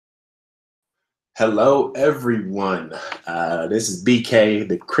Hello, everyone. This is BK,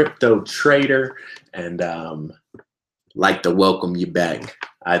 the crypto trader, and like to welcome you back.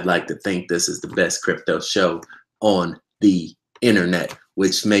 I'd like to think this is the best crypto show on the internet,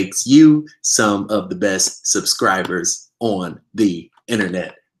 which makes you some of the best subscribers on the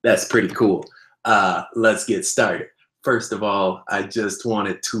internet. That's pretty cool. Let's get started. First of all, I just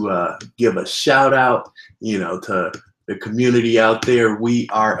wanted to give a shout out, to the community out there. We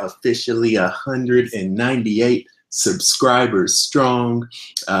are officially 198 subscribers strong.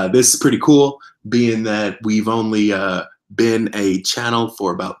 This is pretty cool, being that we've only been a channel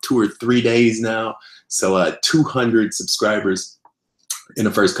for about 2 or 3 days now. So 200 subscribers in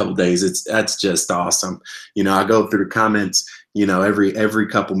the first couple days. That's just awesome. I go through the comments, every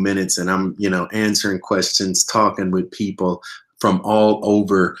couple minutes, and I'm, answering questions, talking with people from all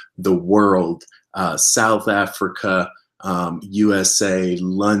over the world, South Africa, USA,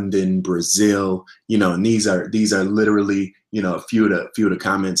 London, Brazil, and these are literally, a few of the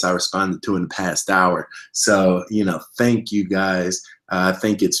comments I responded to in the past hour. So, thank you guys. I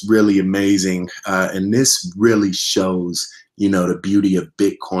think it's really amazing. And this really shows, the beauty of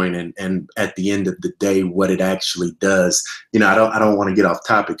Bitcoin and at the end of the day, what it actually does. I don't want to get off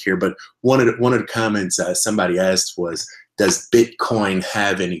topic here, but one of the comments somebody asked was, does Bitcoin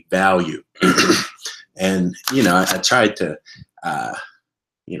have any value? And, I tried to,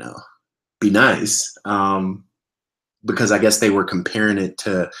 be nice, because I guess they were comparing it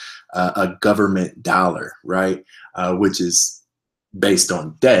to a government dollar, right? Which is based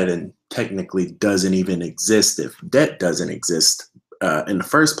on debt and technically doesn't even exist if debt doesn't exist in the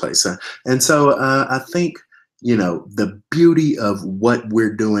first place. And so I think, the beauty of what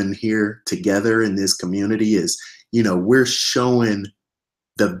we're doing here together in this community is, we're showing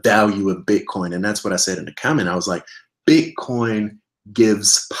the value of Bitcoin. And that's what I said in the comment. I was like, Bitcoin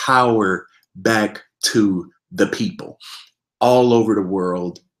gives power back to the people all over the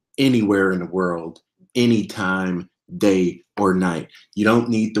world, anywhere in the world, anytime, day or night. You don't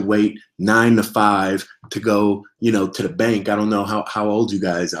need to wait 9 to 5 to go, to the bank. I don't know how old you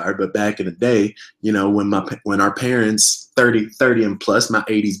guys are, but back in the day, when our parents, 30 and plus, my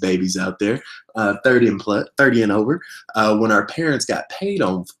 80s babies out there, 30 and plus, 30 and over, when our parents got paid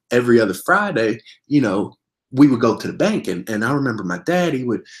on every other Friday, we would go to the bank, and I remember my dad, he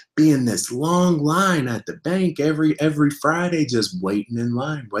would be in this long line at the bank every Friday, just waiting in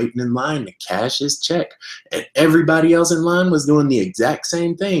line to cash his check. And everybody else in line was doing the exact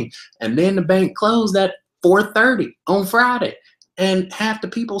same thing. And then the bank closed at 4:30 on Friday, and half the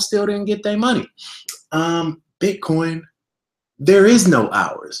people still didn't get their money. Bitcoin, there is no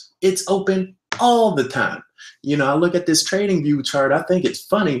hours. It's open all the time. I look at this trading view chart. I think it's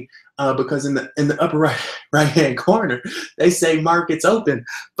funny because in the upper right hand corner, they say markets open,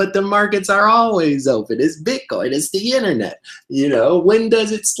 but the markets are always open. It's Bitcoin. It's the internet. When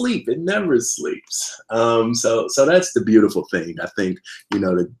does it sleep? It never sleeps. So that's the beautiful thing. I think,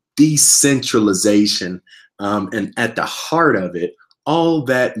 the decentralization, and at the heart of it, all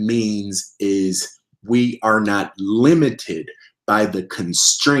that means is we are not limited by the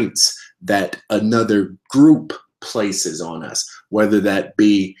constraints that another group places on us, whether that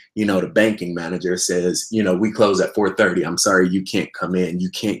be, the banking manager says, we close at 4:30. I'm sorry, you can't come in.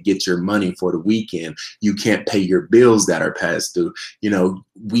 You can't get your money for the weekend. You can't pay your bills that are past due.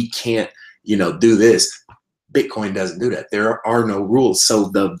 We can't, do this. Bitcoin doesn't do that. There are no rules. So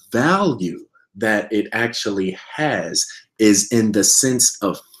the value that it actually has is in the sense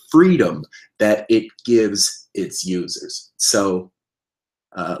of freedom that it gives its users. So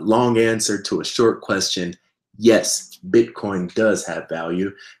long answer to a short question. Yes, Bitcoin does have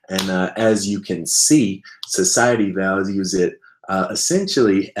value. And as you can see, society values it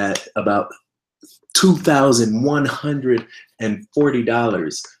essentially at about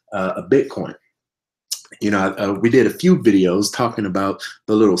 $2,140 a Bitcoin. We did a few videos talking about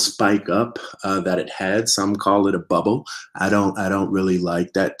the little spike up that it had. Some call it a bubble. I don't really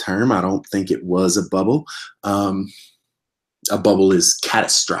like that term. I don't think it was a bubble. A bubble is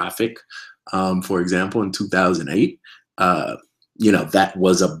catastrophic. For example, in 2008, that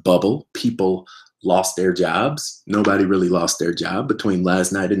was a bubble. People lost their jobs. Nobody really lost their job between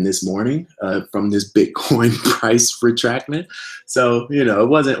last night and this morning from this Bitcoin price retractment. So, it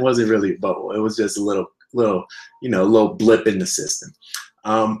wasn't really a bubble. It was just a little blip in the system.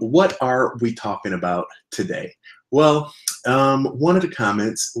 What are we talking about today? Well, one of the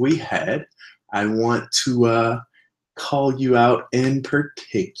comments we had, I want to call you out in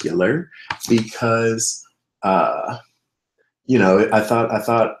particular because I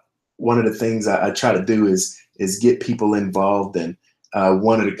thought one of the things I try to do is get people involved and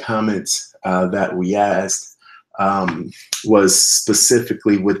one of the comments that we asked was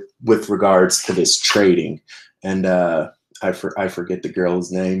specifically with regards to this trading. And I forget the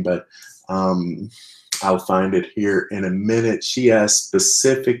girl's name, but I'll find it here in a minute. She asked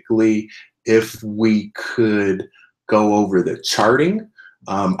specifically if we could go over the charting,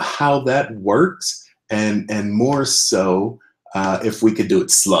 how that works, and more so if we could do it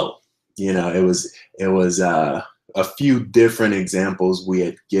slow. You know, it was a few different examples we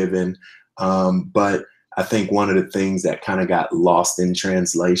had given, but I think one of the things that kind of got lost in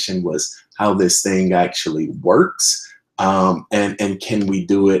translation was how this thing actually works. And can we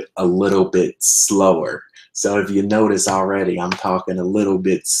do it a little bit slower? So if you notice already, I'm talking a little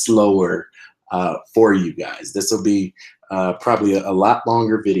bit slower for you guys. This will be probably a lot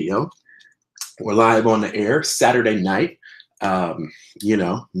longer video. We're live on the air Saturday night, you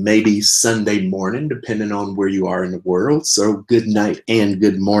know, maybe Sunday morning, depending on where you are in the world. So good night and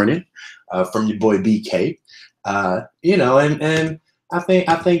good morning from your boy BK. You know, and I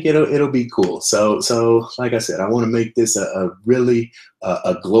think it'll be cool. So like I said, I want to make this a really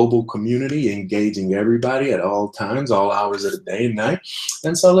a global community, engaging everybody at all times, all hours of the day and night.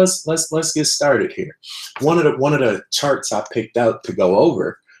 And so let's get started here. One of the charts I picked out to go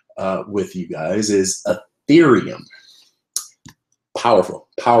over with you guys is Ethereum. Powerful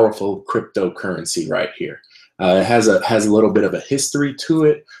cryptocurrency right here. It has a little bit of a history to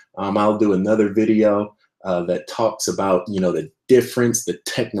it. I'll do another video that talks about, you know, the difference, the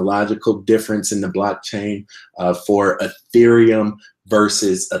technological difference in the blockchain for Ethereum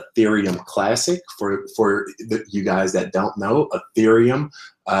versus Ethereum Classic. For you guys that don't know, Ethereum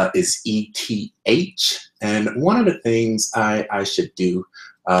is ETH. And one of the things I should do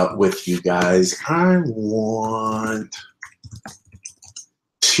with you guys, I want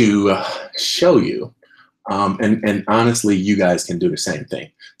to show you, and honestly, you guys can do the same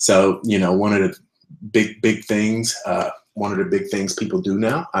thing. So, you know, one of the big things, one of the big things people do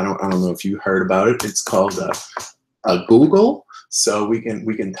now, I don't know if you heard about it, it's called a Google. So we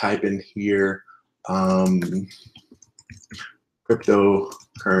can type in here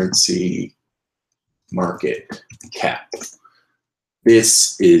cryptocurrency market cap.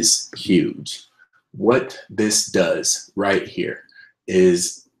 This is huge. What this does right here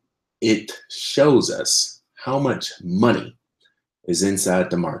is it shows us how much money is inside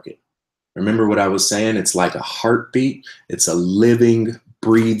the market. Remember what I was saying? It's like a heartbeat. It's a living,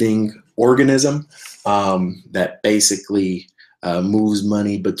 breathing organism that basically moves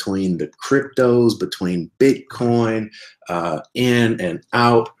money between the cryptos, between Bitcoin, in and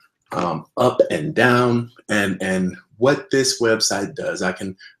out, up and down. And what this website does, I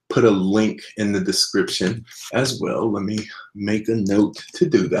can put a link in the description as well. Let me make a note to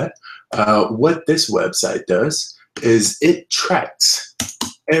do that. What this website does is it tracks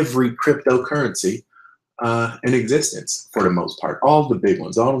every cryptocurrency in existence for the most part, all the big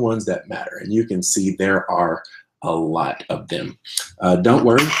ones, all the ones that matter. And you can see there are a lot of them. Don't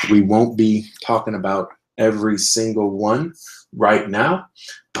worry, we won't be talking about every single one right now.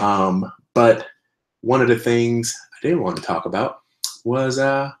 But one of the things I did want to talk about was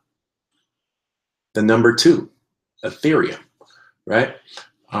the number 2, Ethereum, right?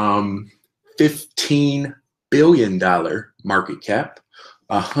 $15 billion market cap,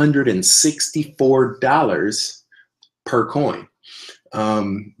 $164 per coin.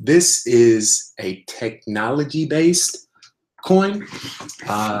 This is a technology-based coin.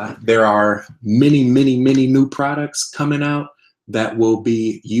 There are many new products coming out that will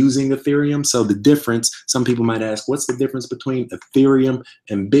be using Ethereum. So the difference, some people might ask, what's the difference between Ethereum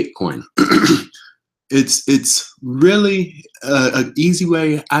and Bitcoin? It's really an easy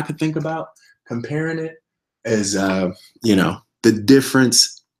way I could think about comparing it as, you know, the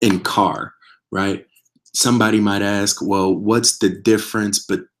difference in car, right? Somebody might ask, well, what's the difference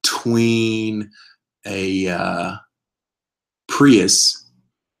between a Prius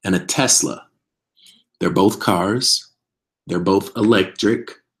and a Tesla? They're both cars. They're both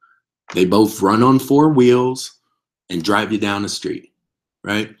electric. They both run on 4 wheels and drive you down the street,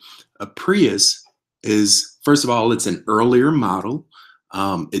 right? A Prius is, first of all, it's an earlier model.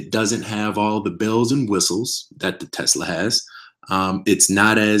 It doesn't have all the bells and whistles that the Tesla has. It's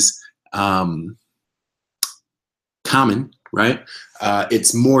not as common, right?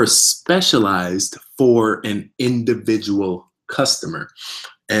 It's more specialized for an individual customer.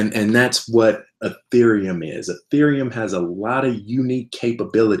 And that's what Ethereum is. Ethereum has a lot of unique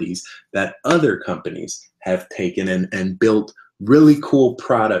capabilities that other companies have taken and built really cool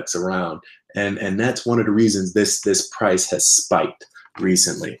products around. And that's one of the reasons this price has spiked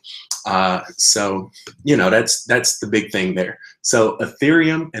recently. So, you know, that's the big thing there. So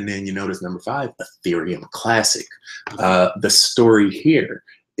Ethereum, and then you notice number 5, Ethereum Classic. The story here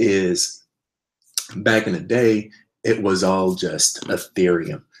is back in the day, it was all just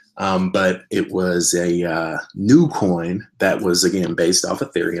Ethereum. But it was a new coin that was, again, based off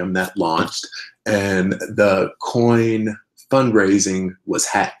Ethereum that launched, and the coin fundraising was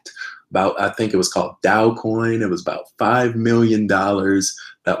hacked. I think it was called Dow Coin. It was about $5 million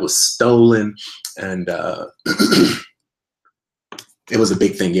that was stolen. And it was a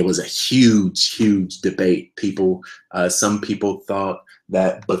big thing. It was a huge, huge debate. Some people thought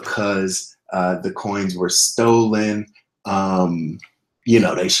that because the coins were stolen, you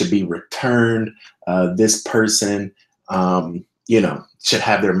know, they should be returned. This person, you know, should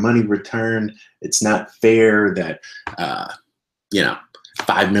have their money returned. It's not fair that, you know,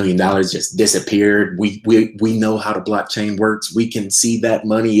 $5 million just disappeared. We know how the blockchain works. We can see that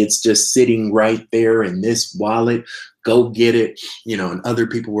money. It's just sitting right there in this wallet. Go get it. You know, and other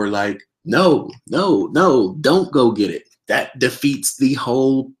people were like, no, don't go get it. That defeats the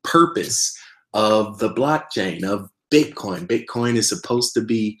whole purpose of the blockchain, of Bitcoin. Bitcoin is supposed to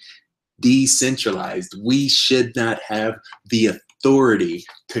be decentralized. We should not have the authority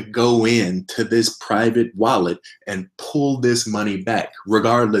to go into this private wallet and pull this money back,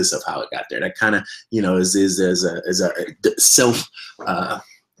 regardless of how it got there. That kind of, you know, is a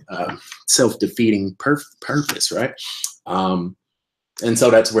self-defeating purpose, right? And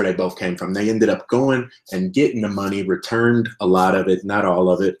so that's where they both came from. They ended up going and getting the money, returned a lot of it, not all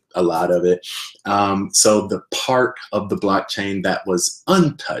of it, a lot of it. So the part of the blockchain that was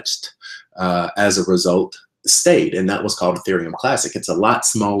untouched as a result stayed, and that was called Ethereum Classic. It's a lot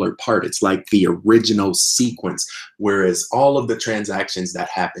smaller part. It's like the original sequence, whereas all of the transactions that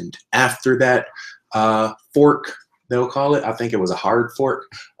happened after that fork, they'll call it, I think it was a hard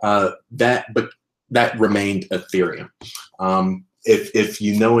fork, that remained Ethereum. If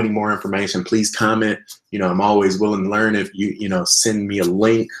you know any more information, please comment. You know, I'm always willing to learn. If you know, send me a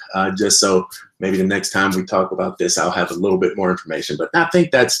link, just so maybe the next time we talk about this, I'll have a little bit more information. But I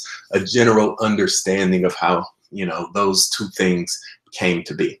think that's a general understanding of how, you know, those two things came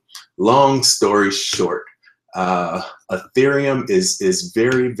to be. Long story short, Ethereum is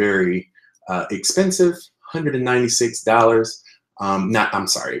very, very expensive, $196. I'm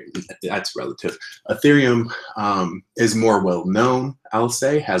sorry, that's relative. Ethereum is more well known, I'll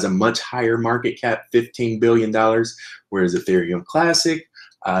say, has a much higher market cap, $15 billion, whereas Ethereum Classic,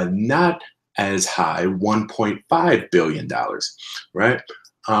 not as high, $1.5 billion, right?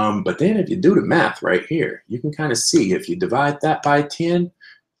 But then if you do the math right here, you can kind of see if you divide that by 10,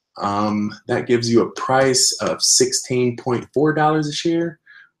 that gives you a price of $16.4 a share,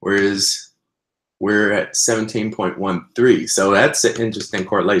 whereas we're at 17.13. So that's an interesting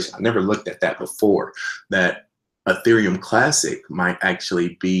correlation. I never looked at that before, that Ethereum Classic might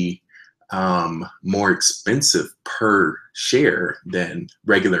actually be more expensive per share than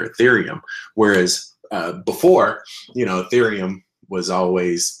regular Ethereum. Whereas before, you know, Ethereum was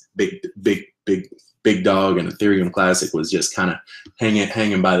always big dog, and Ethereum Classic was just kind of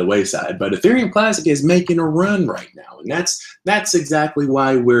hanging by the wayside. But Ethereum Classic is making a run right now, and that's exactly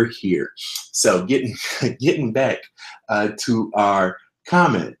why we're here. So getting back to our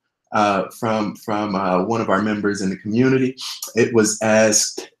comment from one of our members in the community, it was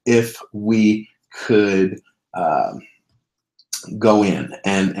asked if we could go in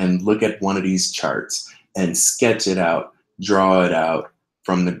and look at one of these charts and sketch it out, draw it out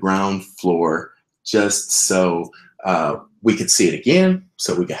from the ground floor, just so we could see it again,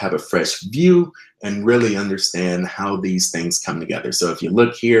 so we could have a fresh view and really understand how these things come together. So if you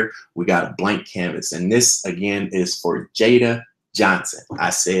look here, we got a blank canvas, and this again is for Jada Johnson. I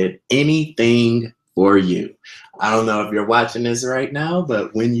said anything for you. I don't know if you're watching this right now,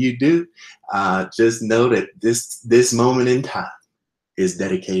 but when you do, just know that this moment in time is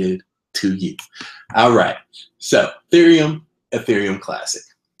dedicated to you. All right, so Ethereum Classic.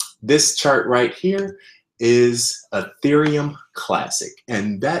 This chart right here is Ethereum Classic,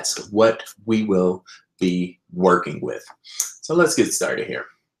 and that's what we will be working with. So let's get started here.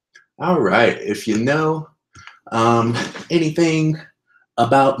 All right, if you know anything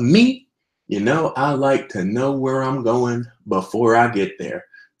about me, you know I like to know where I'm going before I get there.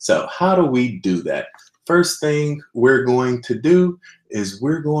 So how do we do that? First thing we're going to do is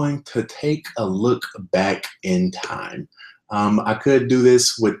we're going to take a look back in time. I could do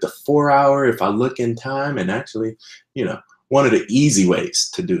this with the 4 hour if I look in time, and actually, you know, one of the easy ways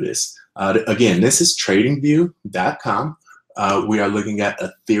to do this. Again, this is tradingview.com. We are looking at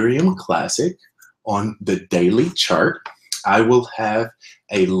Ethereum Classic on the daily chart. I will have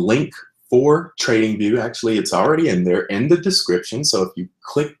a link for TradingView. Actually, it's already in there in the description. So if you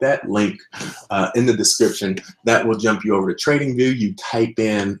click that link in the description, that will jump you over to TradingView. You type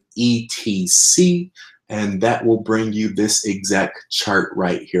in ETC, and that will bring you this exact chart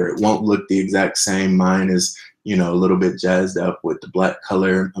right here. It won't look the exact same. Mine is, you know, a little bit jazzed up with the black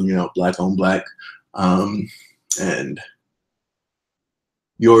color, you know, black on black. And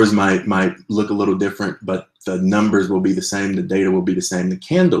yours might look a little different, but the numbers will be the same, the data will be the same, the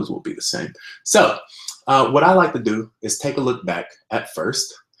candles will be the same. So what I like to do is take a look back at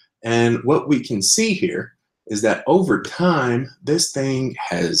first, and what we can see here is that over time, this thing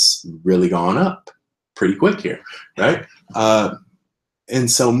has really gone up pretty quick here, right? And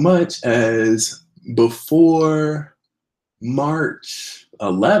so much as before March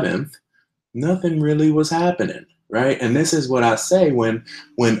 11th, nothing really was happening, right? And this is what I say when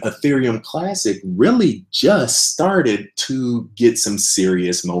Ethereum Classic really just started to get some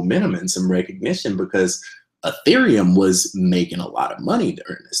serious momentum and some recognition, because Ethereum was making a lot of money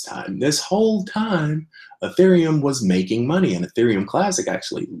during this time. This whole time, Ethereum was making money, and Ethereum Classic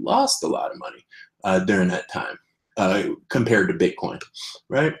actually lost a lot of money during that time compared to Bitcoin,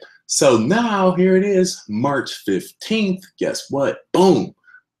 right? So now here it is, March 15th. Guess what? Boom,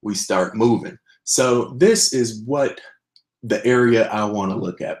 we start moving. So this is what the area I want to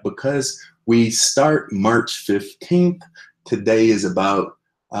look at, because we start March 15th. Today is about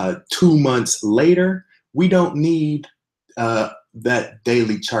 2 months later. We don't need that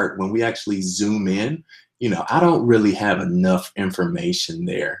daily chart. When we actually zoom in, you know, I don't really have enough information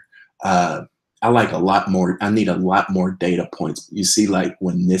there. I like a lot more. I need a lot more data points. You see, like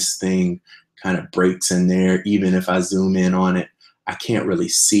when this thing kind of breaks in there, even if I zoom in on it, I can't really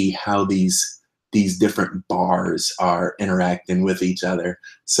see how these different bars are interacting with each other.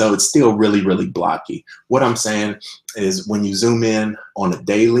 So it's still really, really blocky. What I'm saying is when you zoom in on a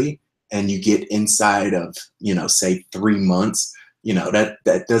daily and you get inside of, you know, say 3 months, you know,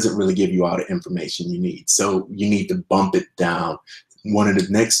 that doesn't really give you all the information you need. So you need to bump it down. One of the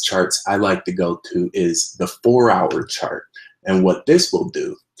next charts I like to go to is the 4-hour chart. And what this will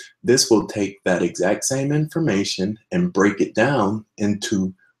do, this will take that exact same information and break it down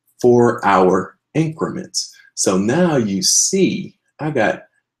into 4-hour increments. So now you see, I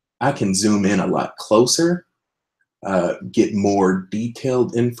can zoom in a lot closer, get more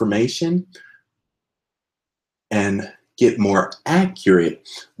detailed information, and get more accurate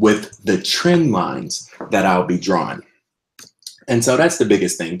with the trend lines that I'll be drawing. And so that's the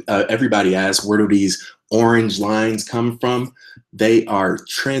biggest thing. Everybody asks, where do these orange lines come from? They are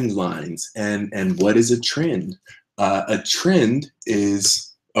trend lines. And what is a trend? A trend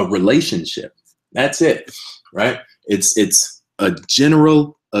is a relationship. That's it, right? It's a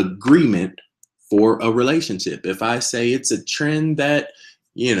general agreement for a relationship. If I say it's a trend that,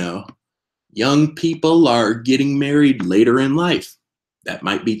 you know, young people are getting married later in life, that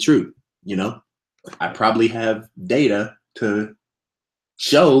might be true. You know, I probably have data to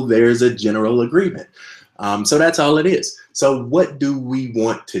show there's a general agreement. So that's all it is. So what do we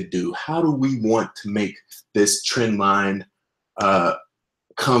want to do? How do we want to make this trend line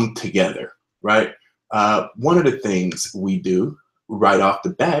come together, right? One of the things we do right off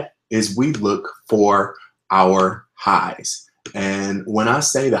the bat is we look for our highs. And when I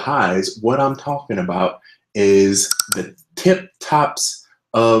say the highs, what I'm talking about is the tip tops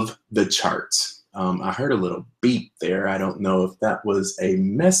of the charts. I heard a little beep there. I don't know if that was a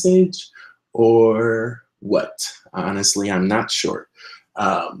message or what. Honestly, I'm not sure.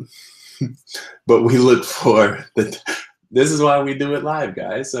 But we look for this is why we do it live,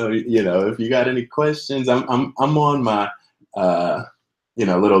 guys. So, you know, if you got any questions, I'm on my you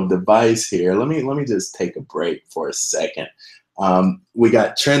know, little device here. Let me just take a break for a second. We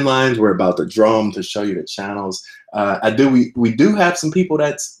got trend lines. We're about to draw them to show you the channels. We do have some people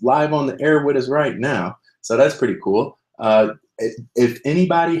that's live on the air with us right now, so that's pretty cool. If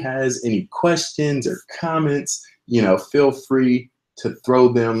anybody has any questions or comments, you know, feel free to throw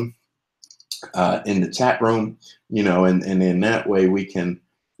them in the chat room, you know, and in that way we can,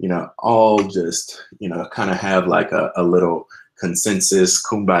 you know, all just, you know, kind of have like a little consensus,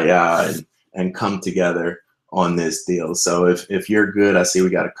 kumbaya, and come together on this deal. So if you're good, I see we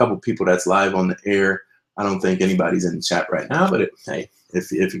got a couple people that's live on the air. I don't think anybody's in the chat right now, but hey,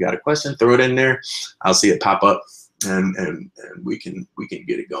 if you got a question, throw it in there. I'll see it pop up, and we can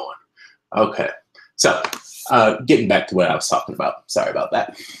get it going. Okay, so getting back to what I was talking about. Sorry about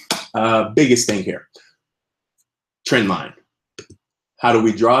that. Biggest thing here, trend line. How do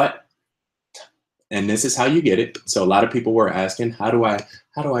we draw it? And this is how you get it. So a lot of people were asking, how do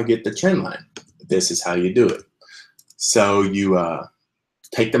I get the trend line? This is how you do it. So you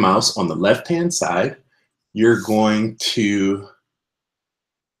take the mouse on the left-hand side. You're going to,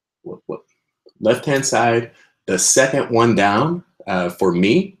 left-hand side, the second one down for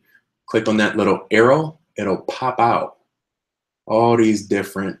me, click on that little arrow. It'll pop out all these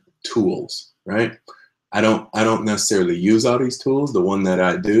different tools, right? I don't necessarily use all these tools. The one that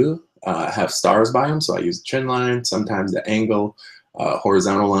I do have stars by them, so I use trend line, sometimes the angle,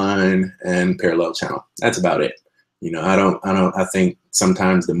 horizontal line, and parallel channel. That's about it. You know, I think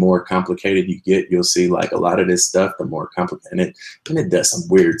sometimes the more complicated you get, you'll see like a lot of this stuff, the more complicated, and it does some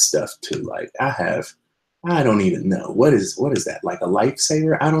weird stuff too. Like I don't even know what is that, like a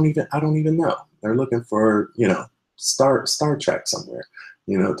lifesaver? I don't even know. They're looking for, you know, Star Trek somewhere,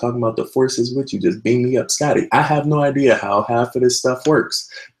 you know, talking about the forces with you, just beam me up, Scotty. I have no idea how half of this stuff works,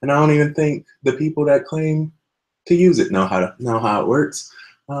 and I don't even think the people that claim to use it know how it works.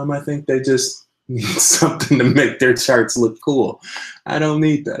 I think they just need something to make their charts look cool. I don't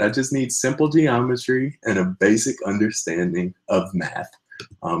need that. I just need simple geometry and a basic understanding of math.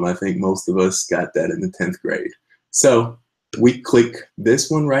 I think most of us got that in the 10th grade. So we click this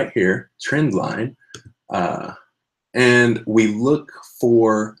one right here, trend line, and we look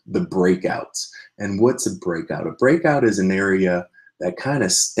for the breakouts. And what's a breakout? A breakout is an area that kind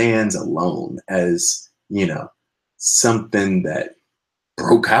of stands alone as, you know, something that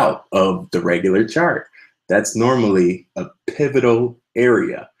broke out of the regular chart. That's normally a pivotal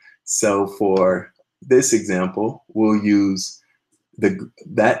area. So for this example, we'll use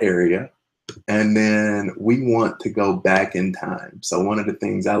that area, and then we want to go back in time. So one of the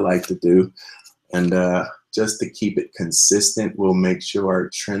things I like to do, and just to keep it consistent, we'll make sure our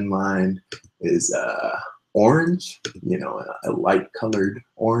trend line is orange, you know, a light colored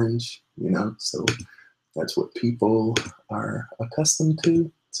orange, you know, so that's what people are accustomed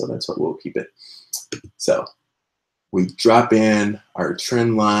to. So that's what we'll keep it. So we drop in our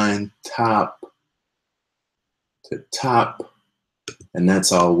trend line top to top, and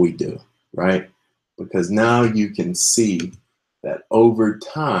that's all we do, right? Because now you can see that over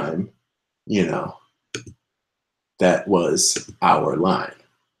time, you know, that was our line.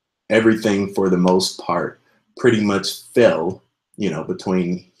 Everything for the most part pretty much fell, you know,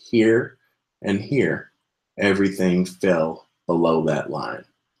 between here and here. Everything fell below that line,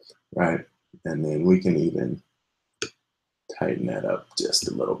 right? And then we can even tighten that up just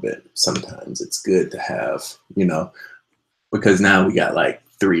a little bit. Sometimes it's good to have, you know, because now we got like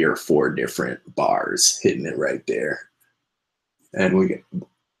 3 or 4 different bars hitting it right there. And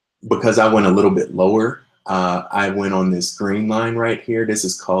because I went a little bit lower, I went on this green line right here. This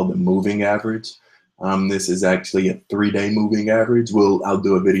is called the moving average. This is actually a 3-day moving average. I'll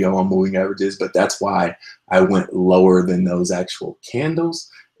do a video on moving averages, but that's why I went lower than those actual candles,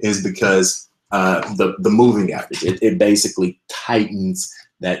 is because the moving average, it basically tightens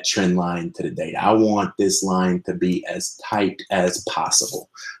that trend line to the data. I want this line to be as tight as possible.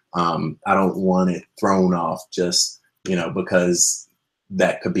 I don't want it thrown off just, you know, because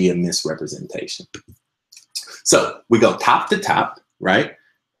that could be a misrepresentation. So we go top to top, right?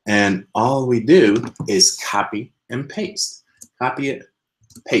 And all we do is copy and paste. Copy it,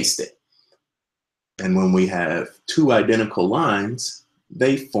 paste it. And when we have 2 identical lines,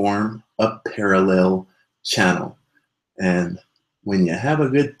 they form a parallel channel. And when you have a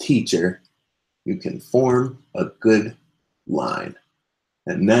good teacher, you can form a good line.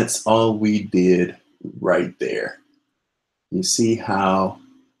 And that's all we did right there. You see how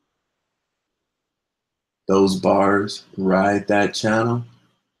those bars ride that channel?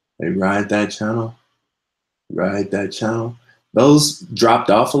 They ride that channel, ride that channel. Those dropped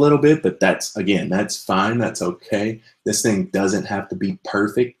off a little bit, but that's, again, that's fine. That's okay. This thing doesn't have to be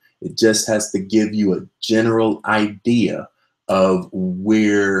perfect. It just has to give you a general idea of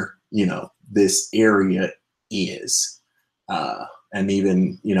where, you know, this area is. And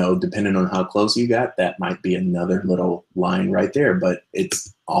even, you know, depending on how close you got, that might be another little line right there, but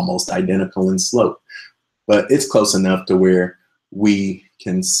it's almost identical in slope. But it's close enough to where we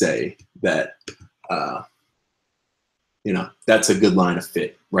can say that, you know, that's a good line of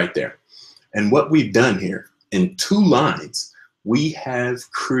fit right there. And what we've done here in 2 lines, we have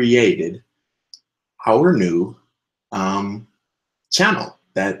created our new channel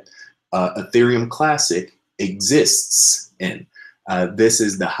that Ethereum Classic exists in. This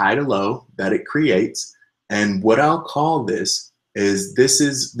is the high to low that it creates. And what I'll call this is this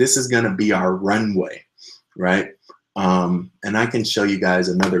is going to be our runway, right? And I can show you guys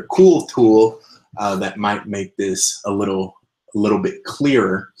another cool tool that might make this a little bit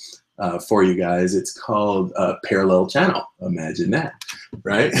clearer for you guys. It's called parallel channel. Imagine that,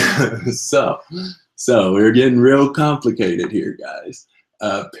 right? So we're getting real complicated here, guys.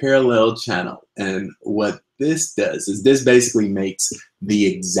 Parallel channel. And what this does is this basically makes the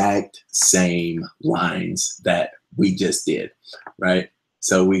exact same lines that we just did, right?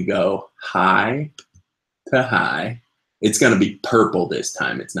 So we go high to high. It's going to be purple this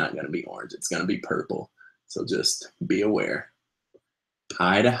time. It's not going to be orange. It's going to be purple. So just be aware.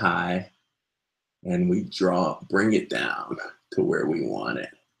 High to high. And we bring it down to where we want it.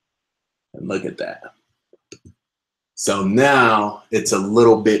 And look at that. So now it's a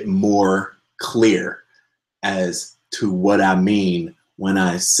little bit more clear as to what I mean when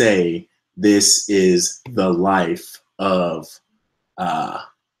I say this is the life of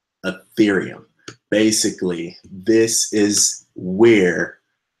Ethereum. Basically, this is where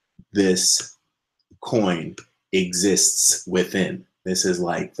this coin exists within. This is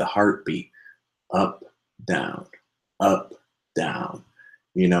like the heartbeat, up, down, up, down.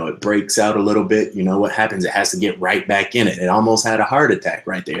 You know, it breaks out a little bit. You know what happens? It has to get right back in it. It almost had a heart attack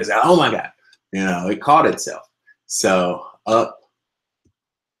right there. It's like, oh my God, you know, it caught itself. So up,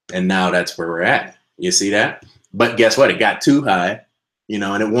 and now that's where we're at. You see that? But guess what? It got too high, you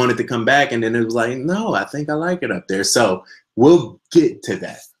know, and it wanted to come back. And then it was like, no, I think I like it up there. So we'll get to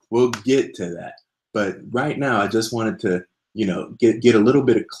that. We'll get to that. But right now, I just wanted to, you know, get a little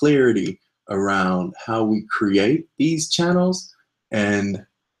bit of clarity around how we create these channels and,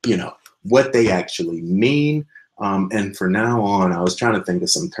 you know, what they actually mean. And for now on, I was trying to think of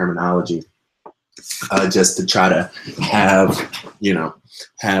some terminology just to try to have, you know,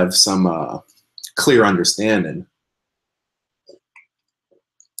 have some clear understanding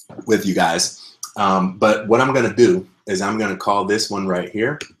with you guys. But what I'm going to do is I'm going to call this one right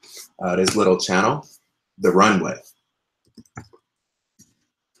here, this little channel, the runway.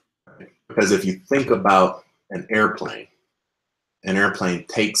 Because if you think about an airplane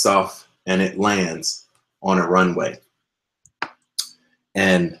takes off and it lands on a runway.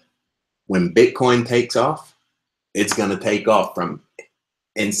 And when Bitcoin takes off, it's going to take off from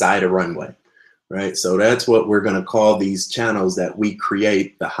inside a runway, right? So that's what we're going to call these channels that we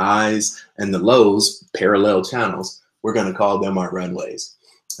create, the highs and the lows, parallel channels. We're going to call them our runways.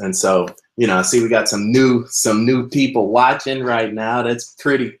 And so, you know, I see we got some new people watching right now. That's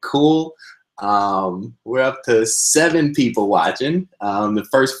pretty cool. We're up to 7 people watching. The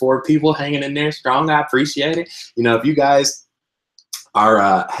first 4 people hanging in there strong. I appreciate it. You know, if you guys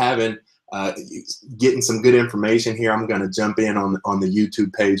are getting some good information here, I'm going to jump in on the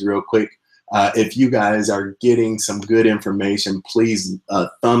YouTube page real quick. If you guys are getting some good information, please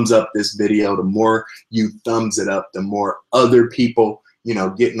thumbs up this video. The more you thumbs it up, the more other people, you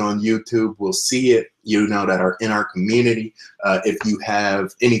know, getting on YouTube will see it, you know, that are in our community. If you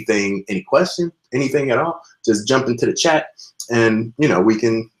have anything, any question, anything at all, just jump into the chat and, you know, we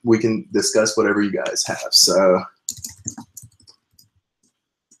can discuss whatever you guys have. So,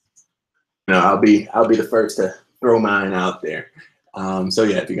 you know, I'll be the first to throw mine out there. So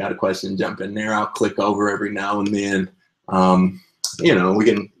yeah, if you got a question, jump in there. I'll click over every now and then. You know, we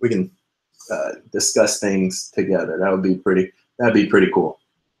can discuss things together. That'd be pretty cool.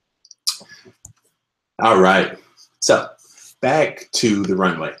 All right. So back to the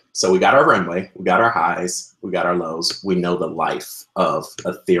runway. So we got our runway, we got our highs, we got our lows. We know the life of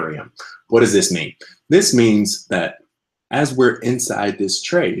Ethereum. What does this mean? This means that as we're inside this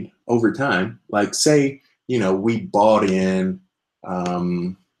trade over time, like say, you know, we bought in,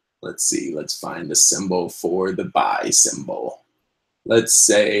 let's see, let's find the symbol for the buy symbol. Let's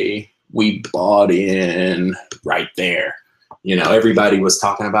say we bought in right there. You know, everybody was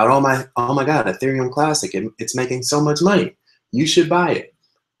talking about, oh my God, Ethereum Classic, it's making so much money. You should buy it.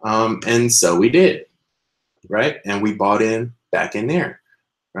 And so we did, right? And we bought in back in there,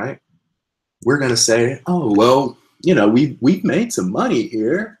 right? We're going to say, oh, well, you know, we've made some money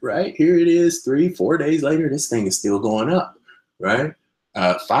here, right? Here it is 3-4 days later, this thing is still going up, right?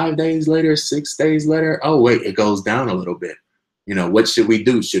 5 days later, 6 days later, oh, wait, it goes down a little bit. You know, what should we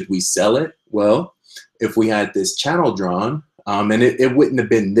do? Should we sell it? Well, if we had this channel drawn, and it wouldn't have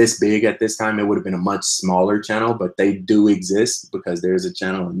been this big at this time, it would have been a much smaller channel, but they do exist because there's a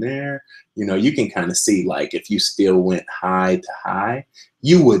channel in there. You know, you can kind of see, like, if you still went high to high,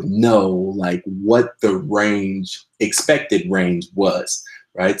 you would know like what the range, expected range was,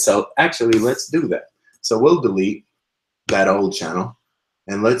 right? So actually, let's do that. So we'll delete that old channel.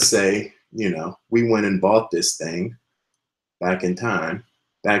 And let's say, you know, we went and bought this thing back in time,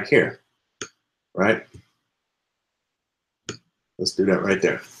 back here, right? Let's do that right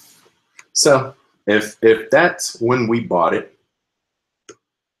there. So if that's when we bought it,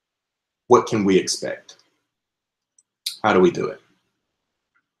 what can we expect? How do we do it?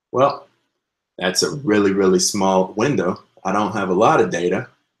 Well, That's a really, really small window. I don't have a lot of data,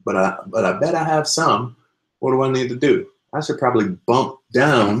 but I bet I have some. What do I need to do? I should probably bump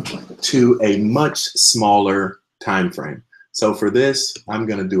down to a much smaller time frame. So for this, I'm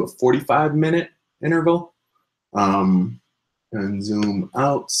going to do a 45-minute interval and zoom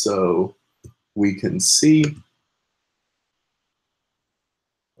out so we can see.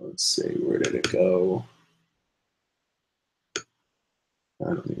 Let's see, where did it go?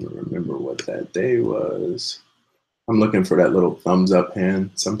 I don't even remember what that day was. I'm looking for that little thumbs up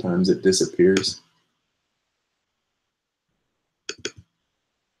hand. Sometimes it disappears.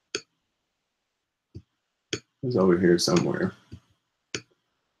 It was over here somewhere. It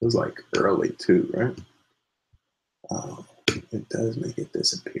was like early too, right? Oh, it does make it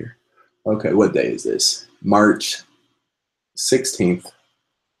disappear. Okay, what day is this? March 16th,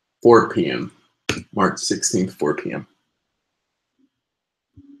 4 p.m. March 16th, 4 p.m.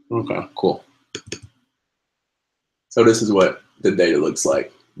 Okay, cool. So this is what the data looks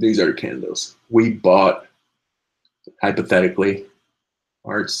like. These are the candles. We bought, hypothetically,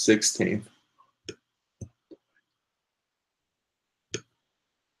 March 16th.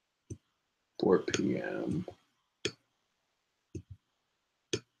 4 p.m.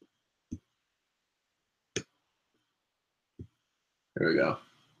 There we go.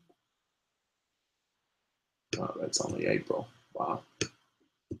 Oh, that's only April. Wow.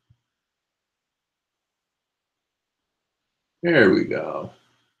 There we go.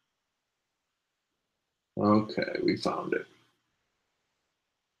 Okay, we found it.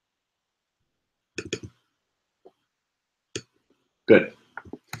 Good.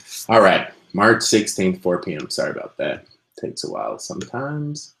 All right, March 16th, 4 p.m. Sorry about that. Takes a while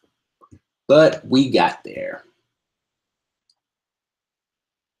sometimes, but we got there.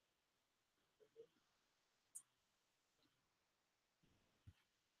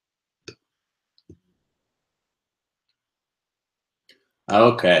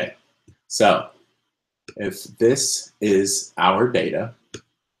 Okay, so if this is our data,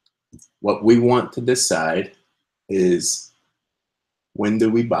 what we want to decide is when do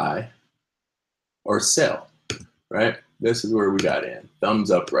we buy or sell, right? This is where we got in.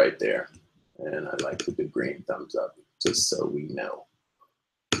 Thumbs up right there. And I like to do green thumbs up just so we know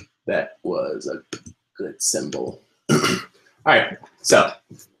that was a good symbol. All right, so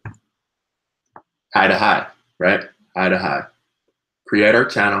high to high, right? High to high. Create our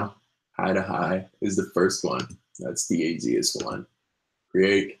channel. High to high is the first one. That's the easiest one.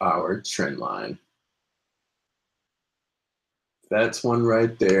 Create our trend line. That's one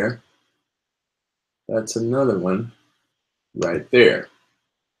right there. That's another one right there.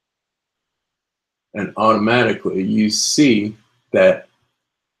 And automatically you see that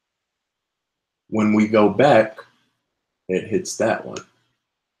when we go back, it hits that one.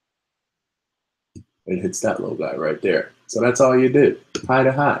 It hits that little guy right there. So that's all you do, high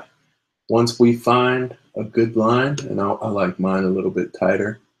to high. Once we find a good line, and I like mine a little bit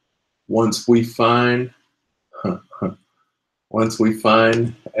tighter. Once we find, once we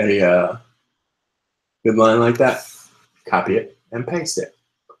find a good line like that, copy it and paste it.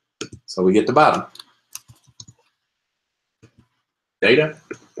 So we get the bottom. Data,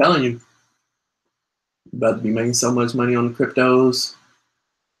 telling you, about to be making so much money on the cryptos.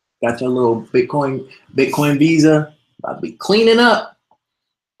 Got your little Bitcoin Visa, about to be cleaning up.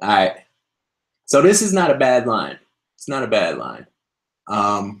 All right. So this is not a bad line. It's not a bad line.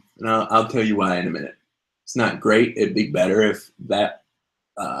 And I'll tell you why in a minute. It's not great. It'd be better if that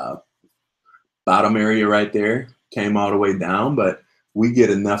bottom area right there came all the way down, but we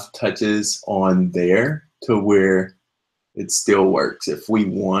get enough touches on there to where it still works. If we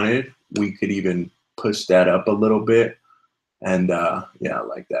wanted, we could even push that up a little bit. And yeah, I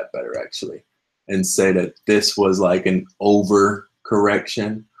like that better actually. And say that this was like an over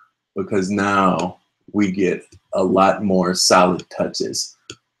correction, because now we get a lot more solid touches.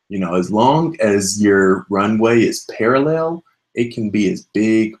 You know, as long as your runway is parallel, it can be as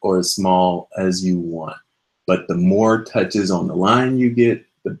big or as small as you want. But the more touches on the line you get,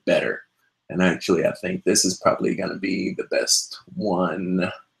 the better. And actually, I think this is probably going to be the best one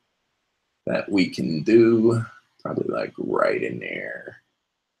that we can do. Probably like right in there.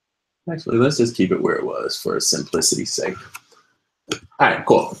 Actually, let's just keep it where it was for simplicity's sake. All right,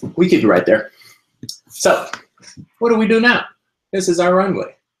 cool. We keep it right there. So what do we do now? This is our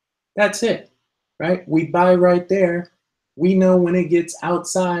runway. That's it, right? We buy right there. We know when it gets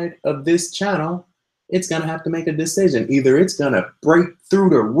outside of this channel, it's going to have to make a decision. Either it's going to break through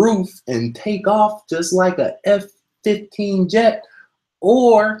the roof and take off just like a F-15 jet,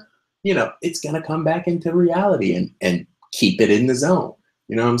 or, you know, it's going to come back into reality and keep it in the zone.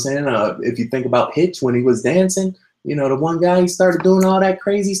 You know what I'm saying? If you think about Hitch when he was dancing, you know, the one guy, he started doing all that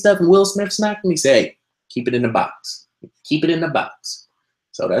crazy stuff and Will Smith smacked him. He said, hey, keep it in the box. Keep it in the box.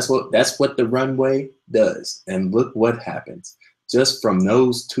 So that's what the runway does. And look what happens. Just from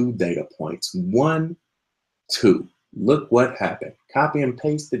those 2 data points. 1, 2. Look what happened. Copy and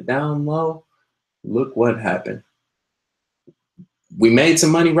paste it down low. Look what happened. We made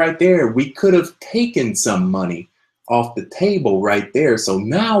some money right there. We could have taken some money off the table right there. So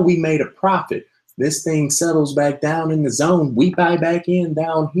now we made a profit. This thing settles back down in the zone. We buy back in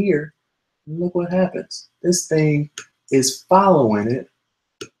down here. Look what happens. This thing is following it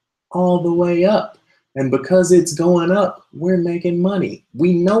all the way up. And because it's going up, we're making money.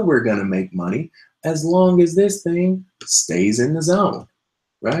 We know we're going to make money as long as this thing stays in the zone,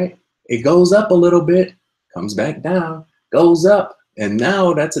 right? It goes up a little bit, comes back down, goes up, and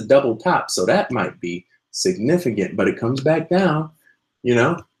now that's a double top. So that might be significant, but it comes back down, you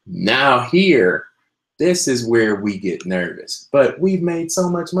know? Now here, this is where we get nervous. But we've made so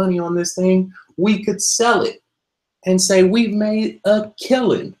much money on this thing, we could sell it and say we've made a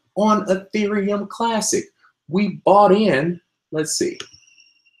killing on Ethereum Classic. We bought in, let's see,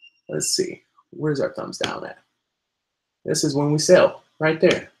 where's our thumbs down at? This is when we sell, right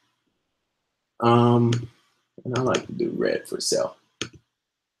there. And I like to do red for sell.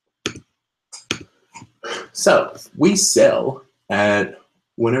 So we sell at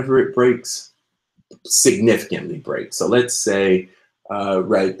whenever it breaks, significantly breaks. So let's say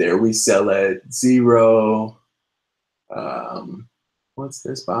right there, we sell at 0, what's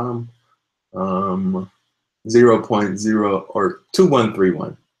this bottom? 0.0 or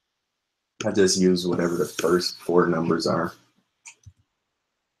 2131. I just use whatever the first 4 numbers are.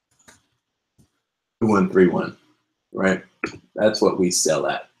 2131, right? That's what we sell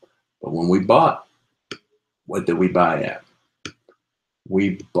at. But when we bought, what did we buy at?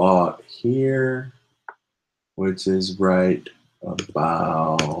 We bought here, which is right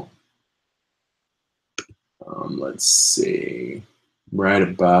about, let's see, right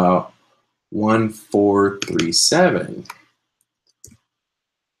about 1437.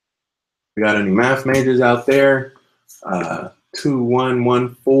 We got any math majors out there?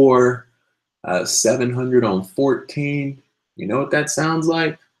 2114, 700 on 14. You know what that sounds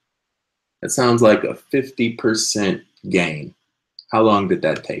like? That sounds like a 50% gain. How long did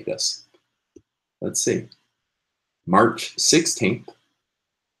that take us? Let's see. March 16th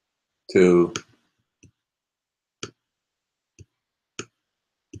to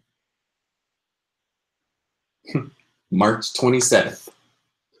March 27th.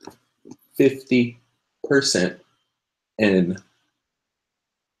 50% in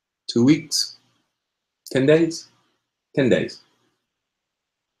 2 weeks, 10 days, 10 days.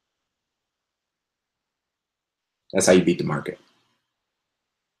 That's how you beat the market.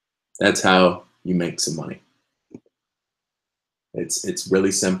 That's how you make some money. It's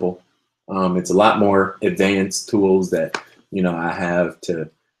really simple. It's a lot more advanced tools that, you know, I have to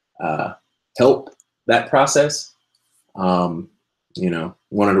help that process. You know,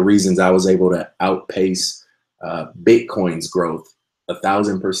 one of the reasons I was able to outpace Bitcoin's growth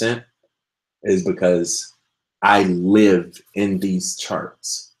 1,000% is because I live in these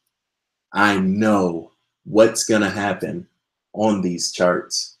charts. I know what's going to happen on these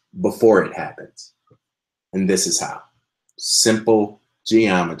charts before it happens. And this is how. Simple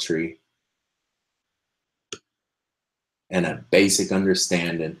geometry and a basic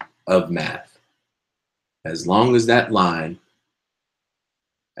understanding of math. As long as that line,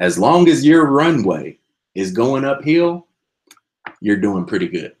 as long as your runway is going uphill, you're doing pretty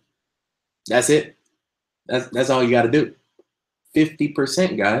good. That's it. That's all you got to do.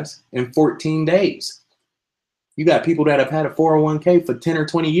 50%, guys, in 14 days. You got people that have had a 401k for 10 or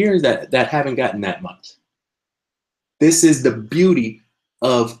 20 years that haven't gotten that much. This is the beauty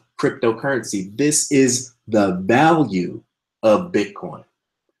of cryptocurrency. This is the value of Bitcoin.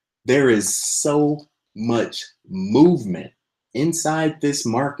 There is so much movement inside this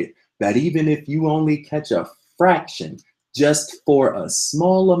market that even if you only catch a fraction, just for a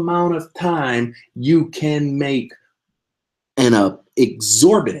small amount of time, you can make an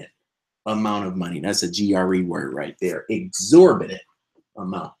exorbitant amount of money. That's a GRE word right there. Exorbitant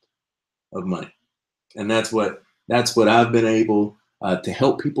amount of money. And that's what I've been able to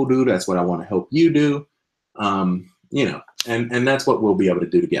help people do. That's what I want to help you do. You know, and that's what we'll be able to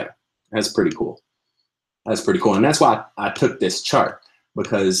do together. That's pretty cool. That's pretty cool. And that's why I took this chart,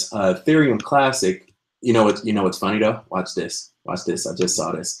 because Ethereum Classic, you know what's funny though? Watch this. Watch this. I just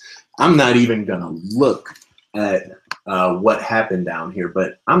saw this. I'm not even gonna look at what happened down here,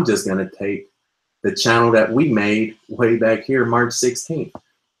 but I'm just gonna take the channel that we made way back here, March 16th,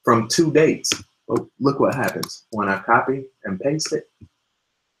 from 2 dates. Oh, look what happens when I copy and paste it,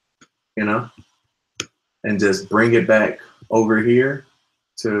 you know, and just bring it back over here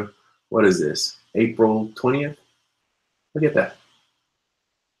to, what is this, April 20th? Look at that.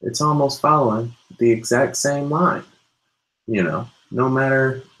 It's almost following the exact same line. You know, no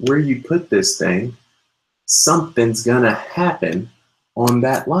matter where you put this thing, something's gonna happen on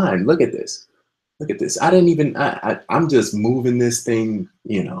that line. Look at this. Look at this. I didn't even, I'm just moving this thing,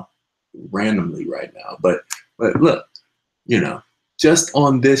 you know, randomly right now. But look, you know, just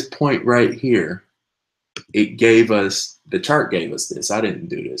on this point right here, it gave us, the chart gave us this. I didn't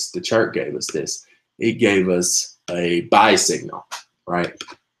do this. The chart gave us this. It gave us a buy signal, right?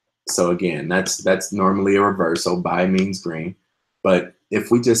 So again, that's normally a reversal. Buy means green. But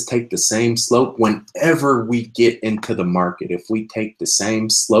if we just take the same slope, whenever we get into the market, if we take the same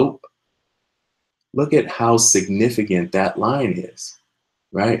slope, look at how significant that line is,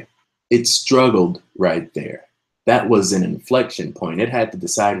 right? It struggled right there. That was an inflection point. It had to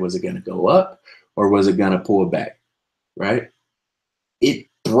decide, was it going to go up or was it going to pull back, right? It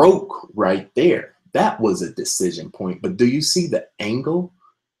broke right there. That was a decision point. But do you see the angle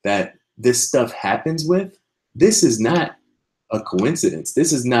that this stuff happens with? This is not a coincidence.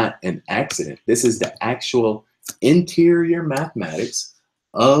 This is not an accident. This is the actual interior mathematics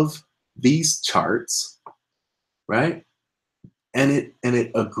of these charts, right? And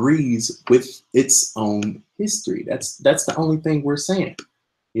it agrees with its own history. That's the only thing we're saying,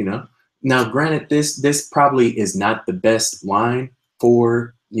 you know. Now, granted, this probably is not the best line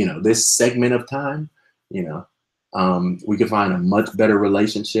for, you know, this segment of time. You know, we could find a much better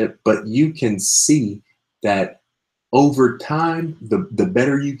relationship, but you can see that over time, the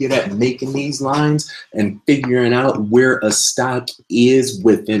better you get at making these lines and figuring out where a stock is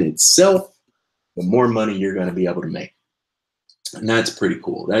within itself, the more money you're going to be able to make. And that's pretty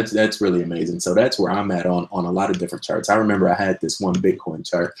cool. That's really amazing. So that's where I'm at on a lot of different charts. I remember I had this one Bitcoin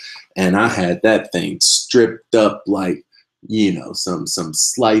chart and I had that thing stripped up like, you know, some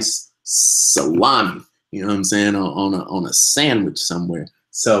sliced salami, you know what I'm saying, on a sandwich somewhere.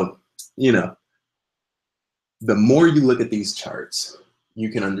 So, you know, the more you look at these charts, you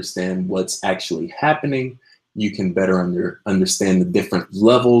can understand what's actually happening. You can better understand the different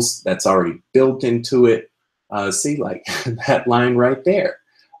levels that's already built into it. See, like that line right there,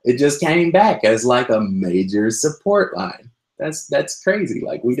 it just came back as like a major support line. That's crazy.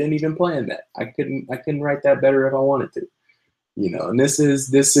 Like we didn't even plan that. I couldn't write that better if I wanted to, you know. And this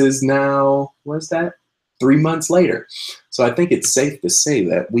is now, what's that? 3 months later. So I think it's safe to say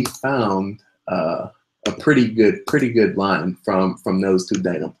that we found a pretty good line from those 2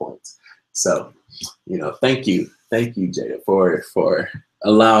 data points. So, you know, thank you, Jada, for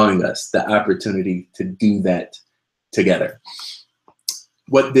allowing us the opportunity to do that together.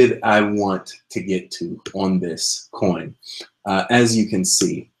 What did I want to get to on this coin? As you can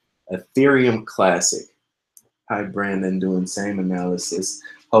see, Ethereum Classic. Hi, Brandon, doing same analysis.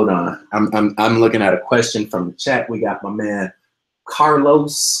 Hold on, I'm looking at a question from the chat. We got my man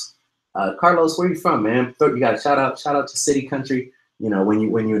Carlos. Carlos, where you from, man? You got a shout out to City Country. You know, when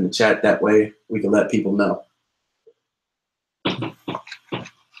you're in the chat, that way we can let people know.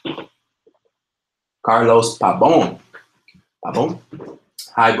 Carlos Pabon.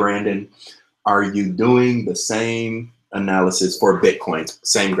 Hi, Brandon. Are you doing the same analysis for Bitcoin?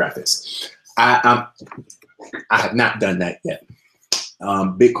 Same graphics. I have not done that yet.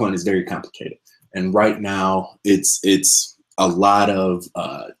 Bitcoin is very complicated, and right now it's a lot of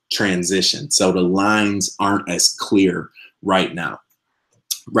transition. So the lines aren't as clear right now.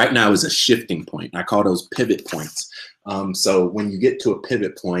 Right now is a shifting point. I call those pivot points. So when you get to a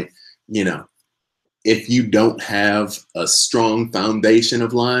pivot point, you know, if you don't have a strong foundation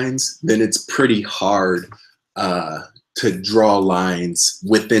of lines, then it's pretty hard to draw lines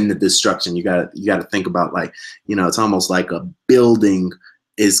within the destruction. You got to think about, like, you know, it's almost like a building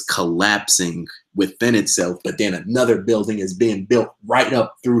is collapsing within itself, but then another building is being built right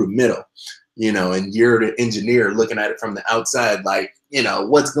up through the middle, you know, and you're the engineer looking at it from the outside, like, you know,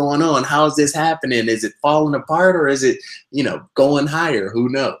 what's going on? How is this happening? Is it falling apart or is it, you know, going higher? Who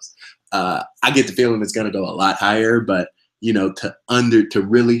knows? I get the feeling it's going to go a lot higher, but, you know, to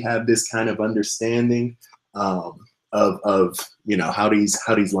really have this kind of understanding of you know, how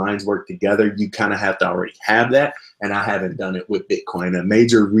these lines work together, you kind of have to already have that. And I haven't done it with Bitcoin. A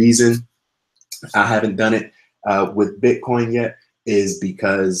major reason I haven't done it with Bitcoin yet is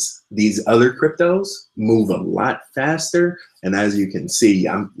because these other cryptos move a lot faster. And as you can see,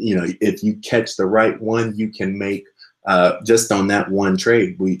 you know, if you catch the right one, you can make just on that one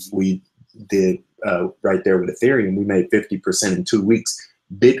trade, we did right there with Ethereum. We made 50% in 2 weeks.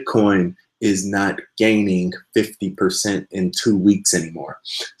 Bitcoin is not gaining 50% in 2 weeks anymore.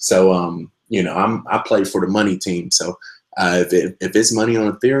 So, you know, I play for the money team. So if it's money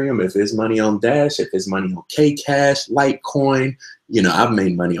on Ethereum, if it's money on Dash, if it's money on Kcash, Litecoin, you know, I've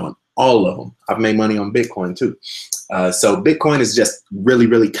made money on all of them. I've made money on Bitcoin too. So Bitcoin is just really,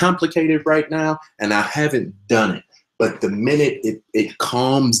 really complicated right now, and I haven't done it. But the minute it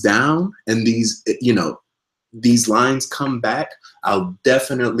calms down and these, you know, these lines come back, I'll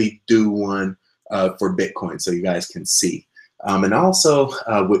definitely do one for Bitcoin so you guys can see. And also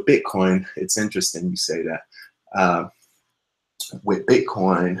with Bitcoin, it's interesting you say that. With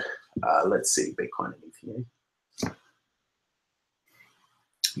Bitcoin, let's see, Bitcoin and ETH.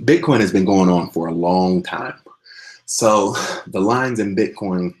 Bitcoin has been going on for a long time. So the lines in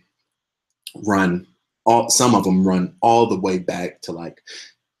Bitcoin run, some of them run all the way back to like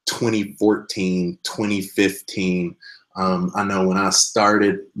 2014, 2015. I know when I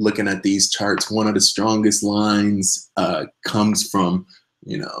started looking at these charts, one of the strongest lines comes from,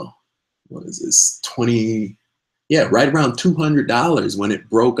 you know, what is this, right around $200 when it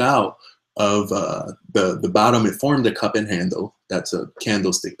broke out of the bottom. It formed a cup and handle. That's a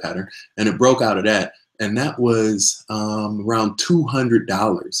candlestick pattern. And it broke out of that. And that was around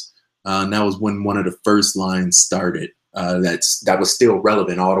 $200. And that was when one of the first lines started. That was still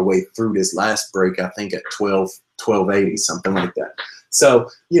relevant all the way through this last break, I think at 1280, something like that. So,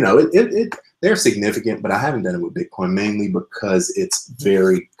 you know, they're significant, but I haven't done it with Bitcoin mainly because it's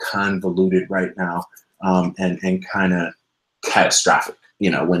very convoluted right now, and kind of catastrophic. You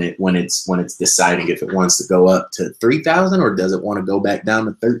know, when it's deciding if it wants to go up to 3,000 or does it want to go back down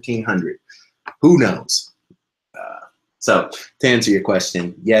to 1,300. Who knows? So to answer your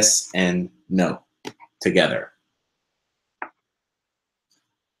question, yes and no together.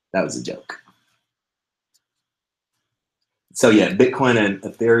 That was a joke. So yeah, Bitcoin and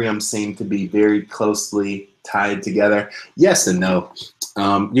Ethereum seem to be very closely tied together. Yes and no.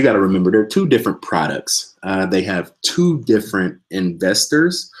 You got to remember, they're two different products. They have two different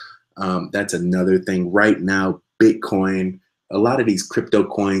investors. That's another thing. Right now, Bitcoin, a lot of these crypto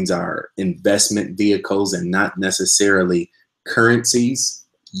coins are investment vehicles and not necessarily currencies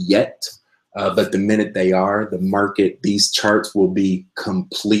yet. But the minute they are, the market, these charts will be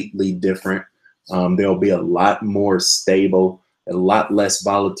completely different. There'll be a lot more stable, a lot less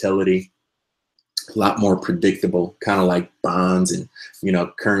volatility, a lot more predictable, kind of like bonds and, you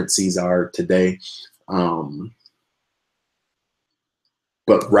know, currencies are today.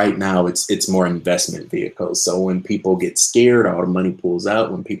 But right now it's more investment vehicles. So when people get scared, all the money pulls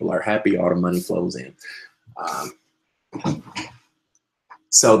out. When people are happy, all the money flows in.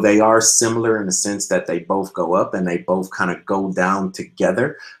 So they are similar in the sense that they both go up and they both kind of go down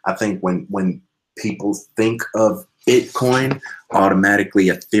together. I think when people think of Bitcoin, automatically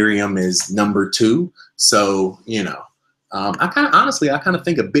Ethereum is number 2. So, you know, I kind of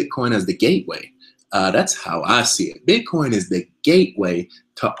think of Bitcoin as the gateway. That's how I see it. Bitcoin is the gateway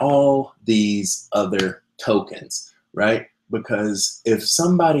to all these other tokens, right? Because if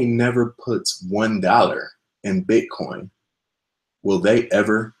somebody never puts $1 in Bitcoin, will they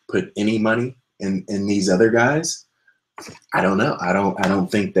ever put any money in these other guys? I don't know. I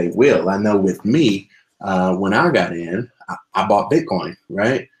don't think they will. I know with me, when I got in, I bought Bitcoin,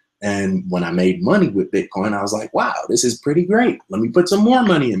 right? And when I made money with Bitcoin, I was like, wow, this is pretty great. Let me put some more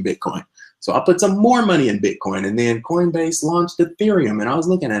money in Bitcoin. So I put some more money in Bitcoin, and then Coinbase launched Ethereum, and I was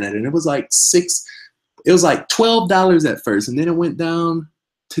looking at it, and it was like $12 at first, and then it went down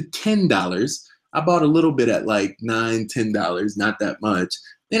to $10. I bought a little bit at like $9, $10, not that much.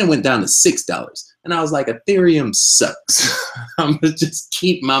 Then it went down to $6. And I was like, Ethereum sucks. I'm gonna just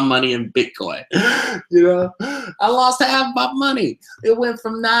keep my money in Bitcoin. You know, I lost half my money. It went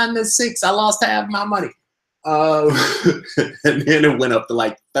from 9 to 6. I lost half my money. And then it went up to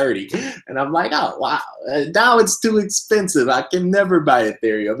like 30. And I'm like, oh, wow. Now it's too expensive. I can never buy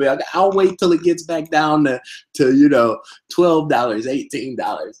Ethereum. I'll wait till it gets back down to you know, $12,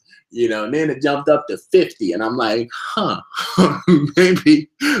 $18. You know, and then it jumped up to 50, and I'm like, maybe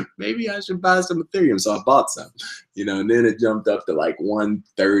I should buy some Ethereum. So I bought some, you know, and then it jumped up to like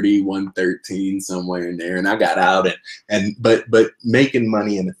 130, 113, somewhere in there, and I got out. But making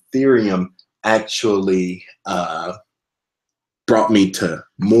money in Ethereum actually brought me to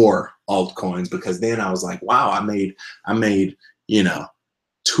more altcoins, because then I was like, wow, I made, you know,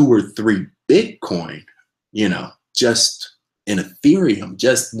 2 or 3 Bitcoin, you know, just in Ethereum,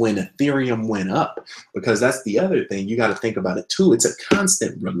 just when Ethereum went up. Because that's the other thing, you got to think about it too. It's a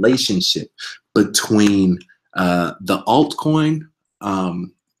constant relationship between the altcoin,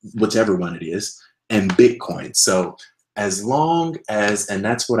 whichever one it is, and Bitcoin. So as long as, and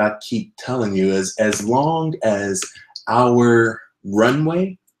that's what I keep telling you, is as long as our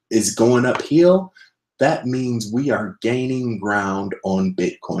runway is going uphill, that means we are gaining ground on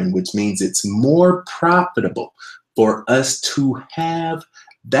Bitcoin, which means it's more profitable for us to have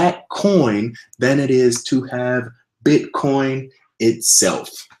that coin than it is to have Bitcoin itself.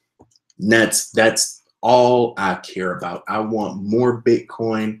 And that's all I care about. I want more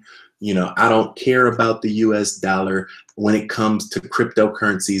Bitcoin. You know, I don't care about the US dollar. When it comes to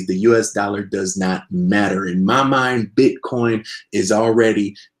cryptocurrencies, the US dollar does not matter. In my mind, Bitcoin is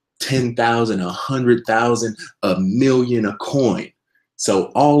already 10,000, 100,000, a million a coin.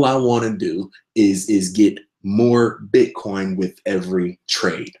 So all I want to do is get more Bitcoin with every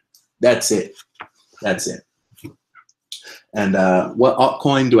trade. That's it. That's it. And what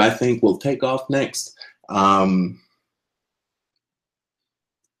altcoin do I think will take off next?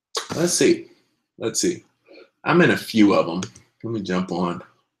 Let's see. Let's see. I'm in a few of them. Let me jump on.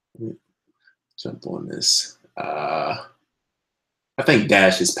 This. I think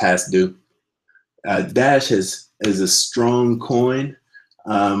Dash is past due. Dash is a strong coin.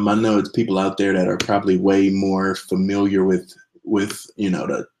 I know it's people out there that are probably way more familiar with you know,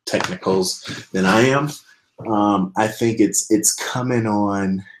 the technicals than I am. I think it's coming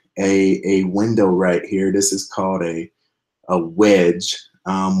on a window right here. This is called a wedge.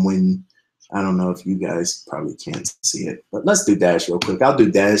 When I don't know if you guys probably can't see it, but let's do Dash real quick. I'll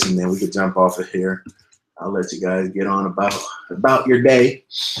do Dash and then we can jump off of here. I'll let you guys get on about your day.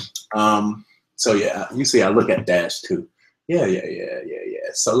 So yeah, you see I look at Dash too. Yeah.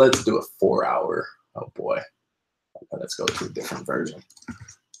 So let's do a 4 hour. Oh boy. Let's go to a different version.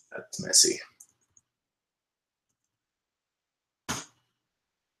 That's messy. All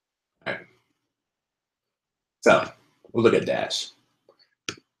right. So we'll look at Dash.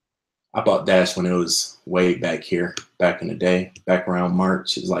 I bought Dash when it was way back here, back in the day, back around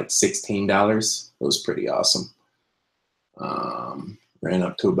March. It was like $16. It was pretty awesome. Ran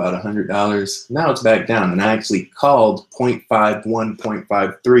up to about $100. Now it's back down. And I actually called 0.51,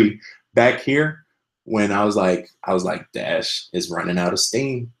 0.53 back here when I was like, Dash is running out of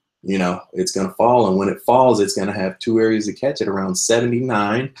steam. You know, it's going to fall. And when it falls, it's going to have two areas to catch it, around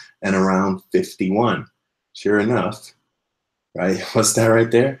 79 and around 51. Sure enough, right? What's that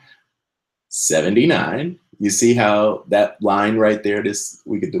right there? 79. You see how that line right there,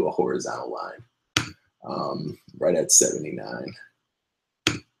 we could do a horizontal line right at 79.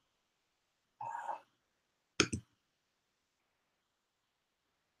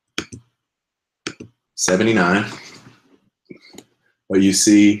 But you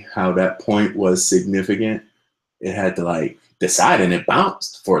see how that point was significant. It had to like decide, and it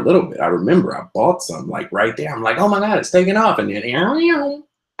bounced for a little bit. I remember I bought some like right there. I'm like, oh my God, it's taking off. And then,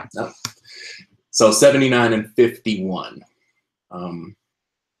 no. So 79 and 51.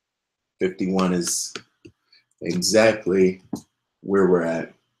 51 is exactly where we're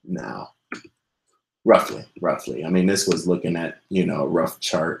at now. Roughly. I mean, this was looking at, you know, a rough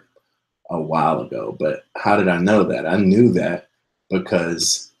chart a while ago, but how did I know that? I knew that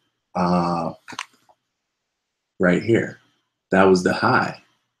because right here, that was the high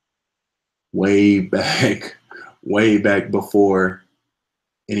way back before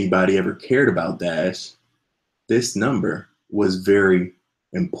anybody ever cared about Dash. This number was very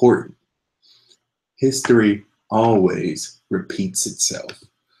important. History always repeats itself,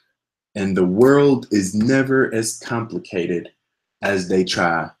 and the world is never as complicated as they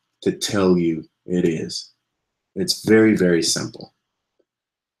try to tell you it is. It's very, very simple.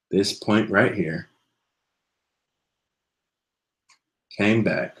 This point right here came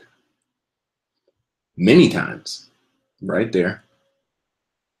back many times, right there,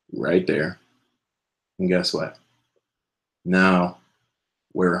 and guess what? Now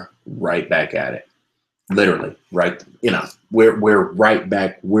we're right back at it. Literally, right, you know, we're right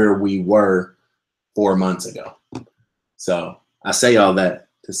back where we were 4 months ago. So I say all that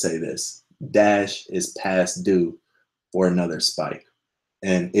to say this: Dash is past due for another spike,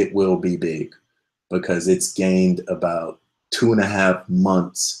 and it will be big because it's gained about 2.5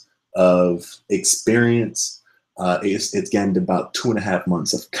 months of experience. It's gained about 2.5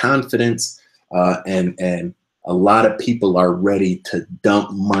 months of confidence, and a lot of people are ready to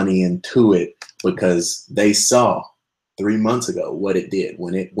dump money into it because they saw 3 months ago what it did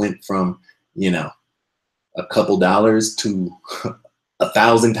when it went from, you know, a couple dollars to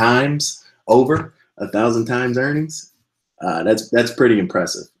 1,000 times over, 1,000 times earnings. That's pretty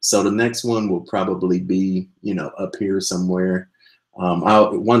impressive. So the next one will probably be, you know, up here somewhere.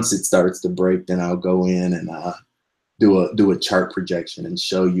 Once it starts to break, then I'll go in and do a chart projection and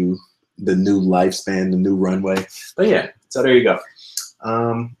show you the new lifespan, the new runway. But yeah, so there you go.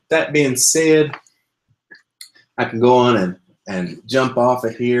 That being said, I can go on and jump off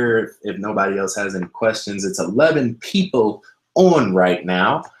of here if nobody else has any questions. It's 11 people on right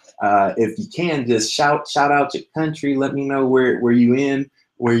now. If you can, just shout out your country. Let me know where you in,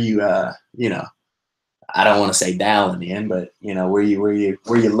 where you you know, I don't want to say dialing in, but you know, where you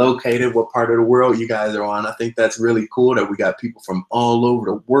located, what part of the world you guys are on. I think that's really cool that we got people from all over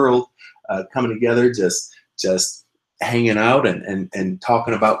the world coming together, just hanging out and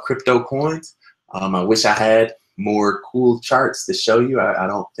talking about crypto coins. I wish I had more cool charts to show you. I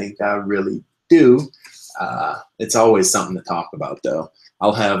don't think I really do. It's always something to talk about though.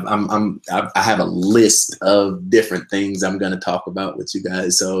 I have a list of different things I'm going to talk about with you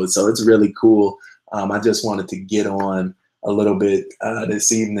guys. So it's really cool. I just wanted to get on a little bit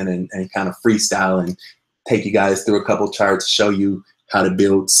this evening and kind of freestyle and take you guys through a couple charts, show you how to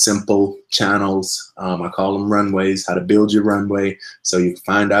build simple channels. I call them runways, how to build your runway so you can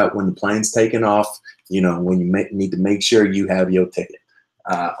find out when the plane's taking off, you know, when you need to make sure you have your ticket.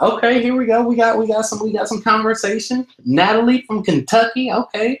 Okay, here we go. We got some conversation. Natalie from Kentucky.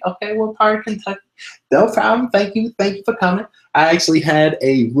 Okay, what part of Kentucky? No problem. Thank you for coming. I actually had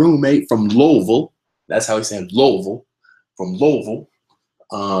a roommate from Louisville. That's how he said Louisville, from Louisville.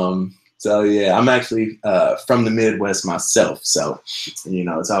 So yeah, I'm actually from the Midwest myself. So you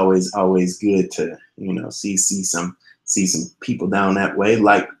know, it's always good to, you know, see some people down that way.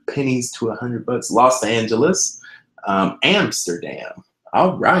 Like pennies to $100. Los Angeles, Amsterdam.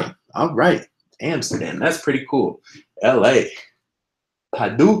 All right. Amsterdam, that's pretty cool. LA,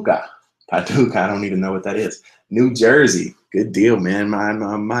 Paducah. I don't even know what that is. New Jersey, good deal, man. My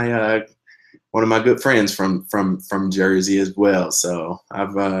one of my good friends from Jersey as well. So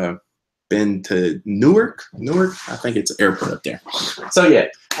I've been to Newark. I think it's an airport up there. So yeah,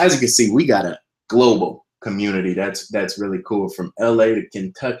 as you can see, we got a global community. That's really cool, from LA to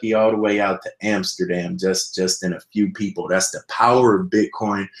Kentucky all the way out to Amsterdam, just in a few people. That's the power of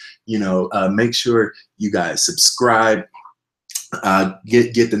Bitcoin. You know, make sure you guys subscribe,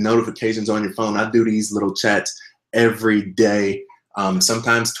 get the notifications on your phone. I do these little chats every day,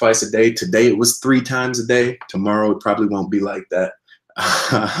 sometimes twice a day. Today it was 3 times a day. Tomorrow it probably won't be like that.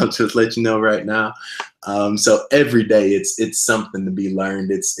 I'll just let you know right now. So every day it's something to be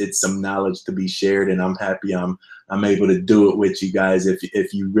learned. It's some knowledge to be shared, and I'm happy I'm able to do it with you guys.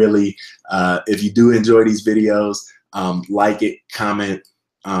 If you really if you do enjoy these videos, like it, comment,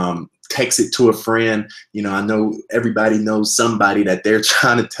 text it to a friend. You know, I know everybody knows somebody that they're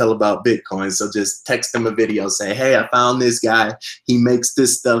trying to tell about Bitcoin. So just text them a video, say, hey, I found this guy. He makes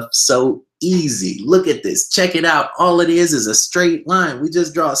this stuff so easy. Look at this. Check it out. All it is a straight line. We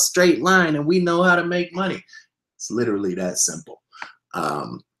just draw a straight line and we know how to make money. It's literally that simple.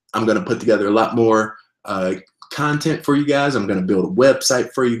 I'm going to put together a lot more content for you guys. I'm going to build a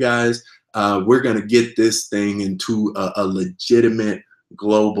website for you guys. We're going to get this thing into a legitimate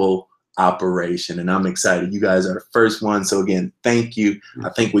global operation, and I'm excited. You guys are the first one. So again, thank you. I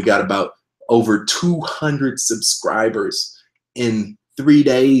think we got about over 200 subscribers in 3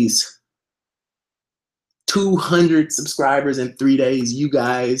 days. 200 subscribers in 3 days. You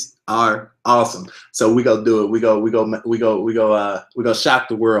guys are awesome. So we go do it. We go shock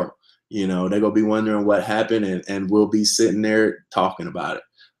the world. You know, they're gonna be wondering what happened, and we'll be sitting there talking about it.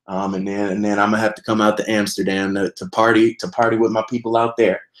 And then I'm gonna have to come out to Amsterdam to party with my people out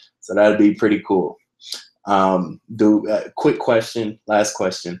there. So that'd be pretty cool. Quick question, last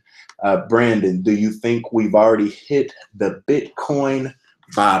question. Brandon, do you think we've already hit the Bitcoin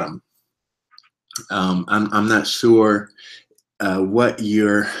bottom? I'm not sure what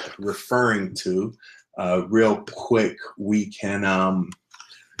you're referring to. Real quick, we can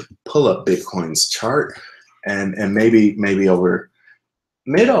pull up Bitcoin's chart and maybe over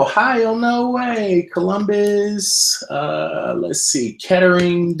Mid-Ohio, no way. Columbus, let's see,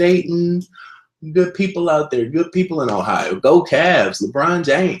 Kettering, Dayton, good people out there, good people in Ohio. Go Cavs, LeBron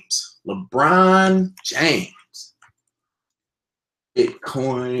James.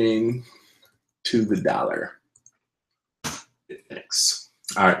 Bitcoin to the dollar. Next.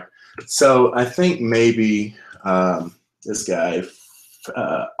 All right. So I think maybe this guy,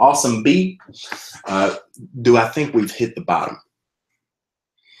 Awesome B, do I think we've hit the bottom?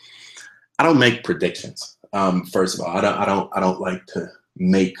 I don't make predictions. First of all, I don't like to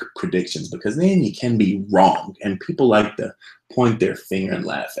make predictions, because then you can be wrong, and people like to point their finger and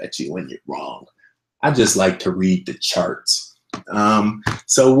laugh at you when you're wrong. I just like to read the charts.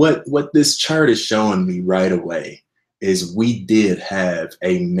 So what this chart is showing me right away is we did have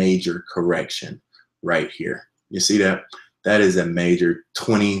a major correction right here. You see that? that is a major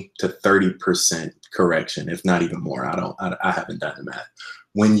 20 to 30% correction, if not even more. I haven't done the math.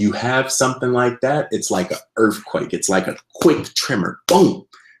 When you have something like that, it's like an earthquake. It's like a quick tremor. Boom.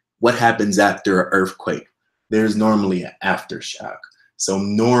 What happens after an earthquake? There's normally an aftershock. So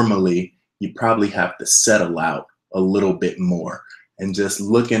normally you probably have to settle out a little bit more. And just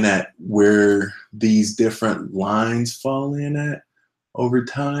looking at where these different lines fall in at over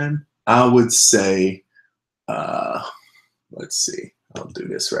time, I would say, let's see, I'll do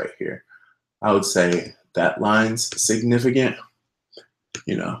this right here. I would say that line's significant,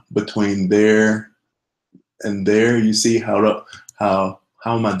 you know, between there and there. You see how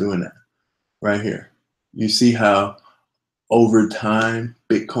am I doing that right here? You see how over time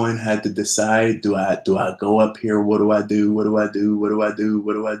Bitcoin had to decide, do I go up here? What do I do? What do I do? What do I do?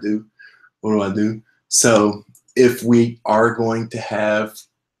 What do I do? What do I do? So if we are going to have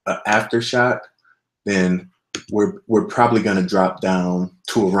an aftershock, then we're probably going to drop down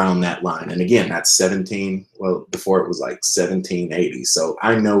to around that line. And again, that's 17. Well, before it was like 1780. So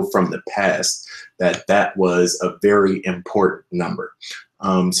I know from the past that that was a very important number.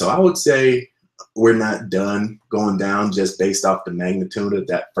 So I would say we're not done going down just based off the magnitude of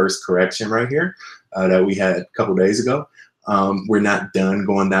that first correction right here that we had a couple days ago. We're not done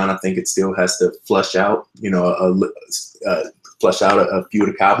going down. I think it still has to flush out, you know, flush out a few of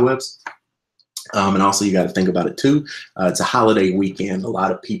the cobwebs. And also you got to think about it too. It's a holiday weekend. A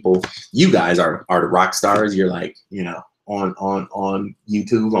lot of people, you guys are the rock stars. You're like, you know, on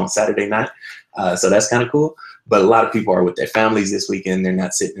YouTube on Saturday night. So that's kind of cool. But a lot of people are with their families this weekend. They're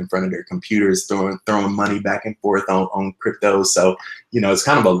not sitting in front of their computers throwing money back and forth on crypto. So, you know, it's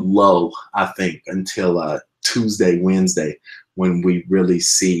kind of a lull, I think, until Tuesday, Wednesday, when we really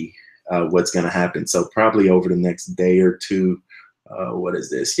see what's going to happen. So probably over the next day or two, what is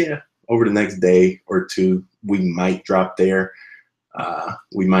this? Yeah. Over the next day or two, we might drop there.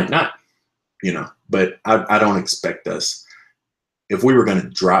 We might not, you know, but I don't expect us. If we were going to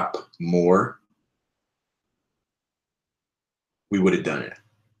drop more, we would have done it.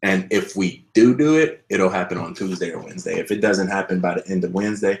 And if we do it, it'll happen on Tuesday or Wednesday. If it doesn't happen by the end of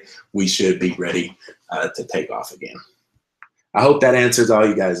Wednesday, we should be ready to take off again. I hope that answers all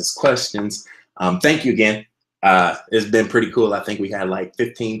you guys' questions. Thank you again. It's been pretty cool. I think we had like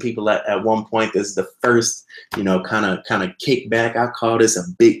 15 people at one point. This is the first, you know, kind of kickback. I call this a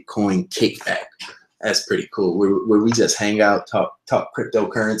Bitcoin kickback. That's pretty cool. Where we just hang out, talk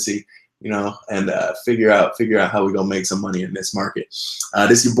cryptocurrency, you know, and figure out how we're gonna make some money in this market.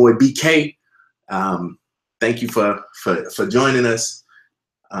 This is your boy BK. Thank you for joining us.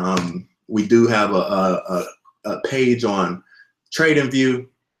 We do have a page on TradingView.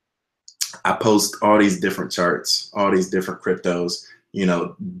 I post all these different charts, all these different cryptos, you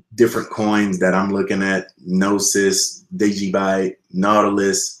know, different coins that I'm looking at: Gnosis, Digibyte,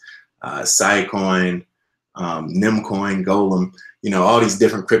 Nautilus, Scicoin, Nimcoin, Golem, you know, all these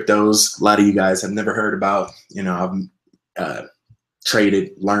different cryptos. A lot of you guys have never heard about, you know, I've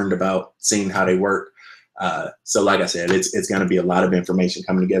traded, learned about, seen how they work. So like I said, it's going to be a lot of information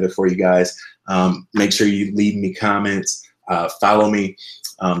coming together for you guys. Make sure you leave me comments, follow me,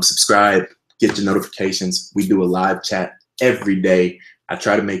 subscribe, get your notifications. We do a live chat every day. I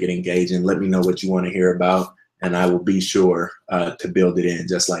try to make it engaging. Let me know what you want to hear about, and I will be sure to build it in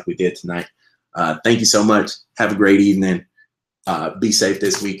just like we did tonight. Thank you so much. Have a great evening. Be safe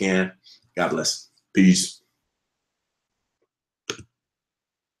this weekend. God bless. Peace.